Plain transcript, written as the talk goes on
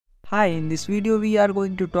Hi, in this video we are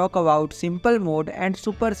going to talk about simple mode and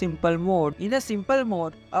super simple mode. In a simple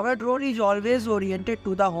mode, our drone is always oriented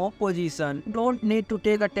to the home position. You don't need to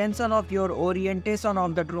take attention of your orientation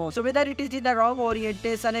of the drone. So whether it is in the wrong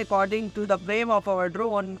orientation according to the frame of our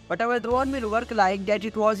drone, but our drone will work like that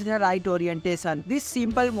it was in the right orientation. This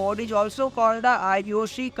simple mode is also called the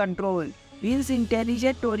IOC control. Means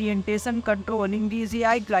intelligent orientation control in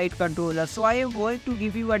DJI flight controller. So I am going to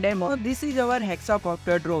give you a demo. So this is our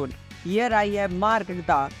hexacopter drone. Here I have marked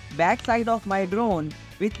the back side of my drone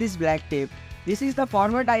with this black tape. This is the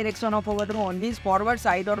forward direction of our drone, means forward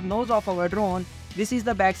side or nose of our drone. This is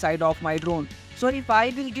the back side of my drone. So if I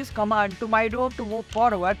will give command to my drone to move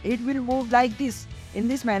forward, it will move like this. In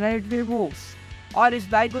this manner it will move. Or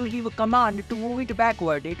if I will give a command to move it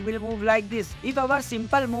backward, it will move like this. If our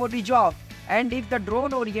simple mode is off, and if the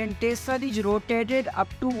drone orientation is rotated up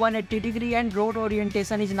to 180 degree and drone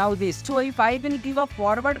orientation is now this. So if I will give a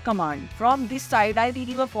forward command, from this side I will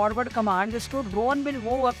give a forward command, so drone will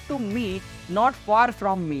move up to me, not far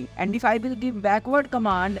from me. And if I will give backward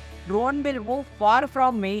command, drone will move far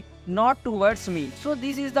from me, not towards me. So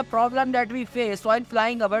this is the problem that we face while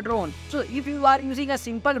flying our drone. So if you are using a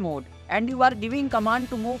simple mode and you are giving command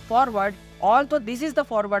to move forward, although this is the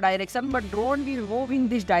forward direction, but drone will move in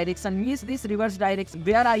this direction, means this reverse direction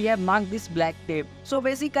where I have marked this black tape. So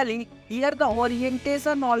basically here the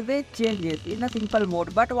orientation always changes in a simple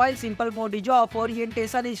mode, but while simple mode is off,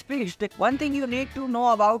 orientation is fixed. One thing you need to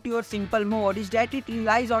know about your simple mode is that it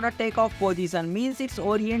relies on a takeoff position, means its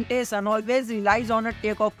orientation always relies on a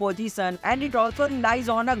takeoff position, and it also relies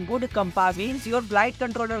on a good compass, means your flight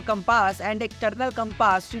controller compass and external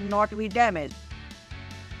compass should not be damaged.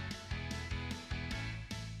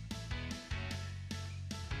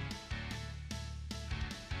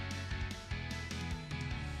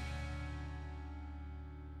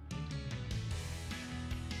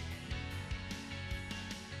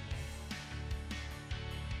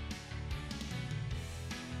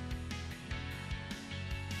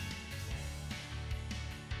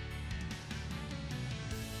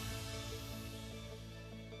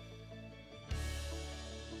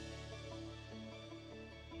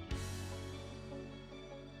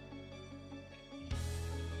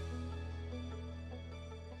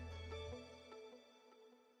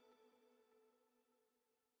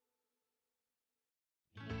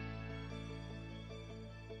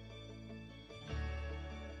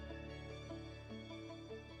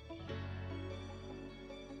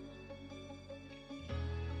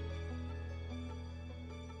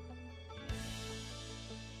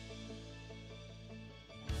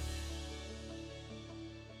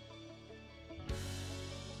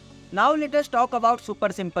 Now let us talk about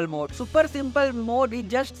super simple mode. Super simple mode is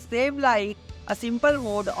just same like a simple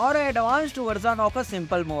mode or an advanced version of a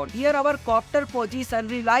simple mode. Here our copter position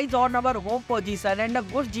relies on our home position and a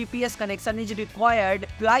good GPS connection is required to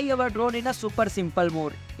fly our drone in a super simple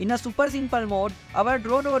mode. In a super simple mode, our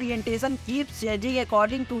drone orientation keeps changing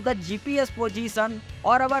according to the GPS position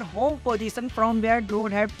or our home position from where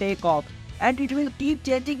drone have take off. And it will keep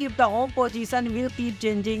changing if the home position will keep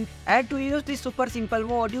changing. And to use this super simple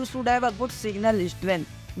mode, you should have a good signal strength.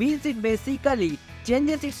 Means it basically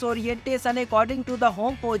changes its orientation according to the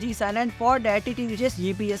home position, and for that it uses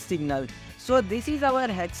GPS signal. So this is our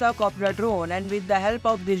hexacopter drone, and with the help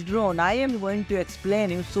of this drone I am going to explain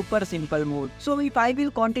in super simple mode. So if I will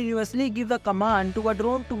continuously give the command to a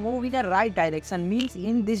drone to move in a right direction, means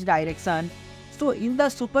in this direction. So in the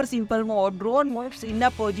super simple mode, drone moves in a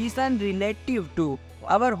position relative to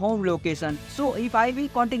our home location. So if I will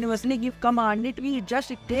continuously give command, it will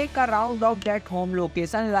just take a round of that home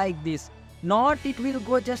location like this. Not it will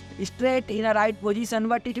go just straight in a right position,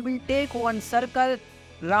 but it will take one circle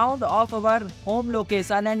round of our home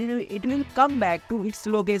location, and it will come back to its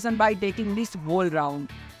location by taking this whole round.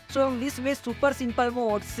 So in this way, super simple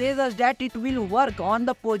mode says us that it will work on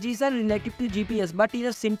the position relative to GPS, but in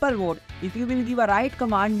a simple mode, if you will give a right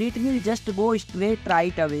command, it will just go straight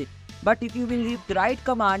right away. But if you will give the right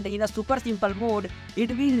command in a super simple mode, it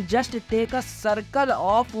will just take a circle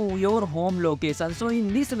of your home location. So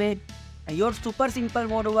in this way, your super simple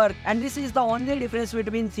mode work, and this is the only difference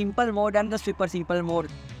between simple mode and the super simple mode.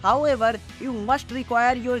 However, you must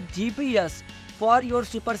require your GPS for your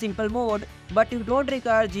super simple mode, but you don't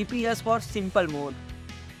require GPS for simple mode.